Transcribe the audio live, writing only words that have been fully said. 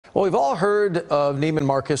Well, we've all heard of Neiman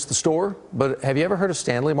Marcus, the store, but have you ever heard of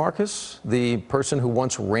Stanley Marcus, the person who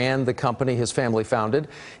once ran the company his family founded?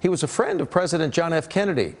 He was a friend of President John F.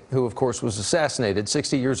 Kennedy, who, of course, was assassinated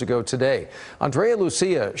 60 years ago today. Andrea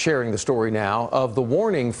Lucia sharing the story now of the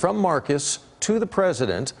warning from Marcus to the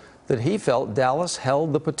president that he felt Dallas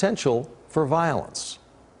held the potential for violence.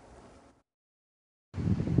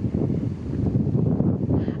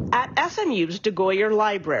 At SMU's De Goyer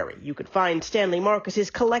Library, you could find Stanley Marcus's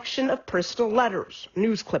collection of personal letters,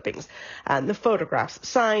 news clippings, and the photographs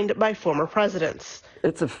signed by former presidents.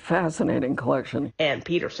 It's a fascinating collection. Ann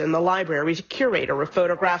Peterson, the library's curator of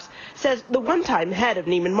photographs, says the one-time head of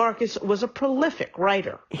Neiman Marcus was a prolific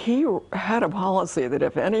writer. He had a policy that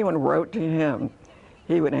if anyone wrote to him,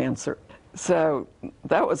 he would answer. So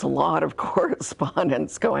that was a lot of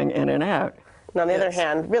correspondence going in and out. And on the other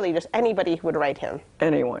hand, really just anybody who would write him.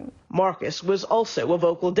 Anyone. Marcus was also a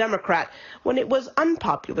vocal Democrat when it was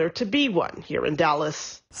unpopular to be one here in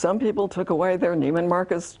Dallas. Some people took away their Neiman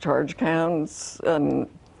Marcus charge counts, and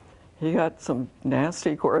he got some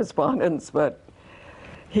nasty correspondence, but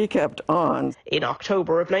he kept on. In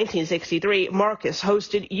October of 1963, Marcus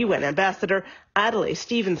hosted UN Ambassador Adlai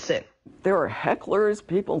Stevenson. There were hecklers,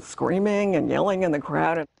 people screaming and yelling in the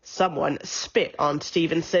crowd. Someone spit on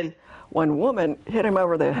Stevenson. One woman hit him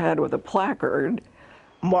over the head with a placard.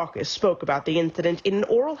 Marcus spoke about the incident in an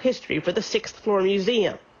oral history for the 6th Floor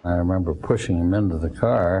Museum. I remember pushing him into the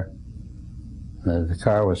car. The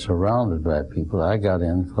car was surrounded by people. I got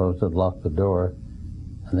in, closed it, locked the door,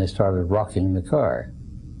 and they started rocking the car.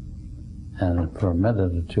 And for a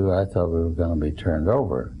minute or two, I thought we were going to be turned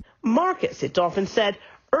over. Marcus, it's often said,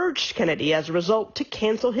 urged Kennedy as a result to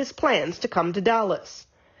cancel his plans to come to Dallas.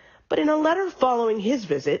 But in a letter following his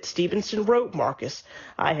visit, Stevenson wrote Marcus,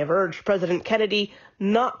 "I have urged President Kennedy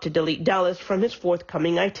not to delete Dallas from his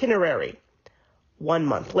forthcoming itinerary." 1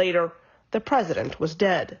 month later, the president was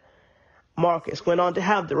dead. Marcus went on to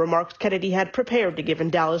have the remarks Kennedy had prepared to give in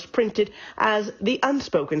Dallas printed as the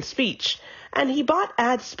unspoken speech, and he bought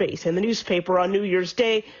ad space in the newspaper on New Year's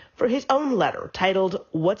Day for his own letter titled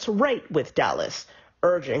 "What's Right with Dallas,"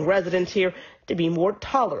 urging residents here to be more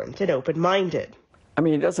tolerant and open-minded. I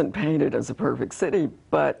mean, he doesn't paint it as a perfect city,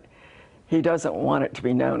 but he doesn't want it to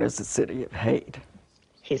be known as a city of hate.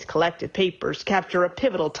 His collected papers capture a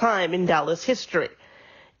pivotal time in Dallas history.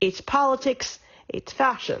 Its politics, its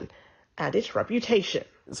fashion, and its reputation.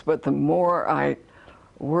 But the more I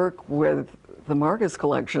work with the Marcus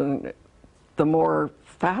collection, the more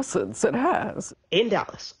facets it has. In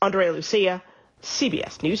Dallas, Andrea Lucia,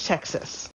 CBS News, Texas.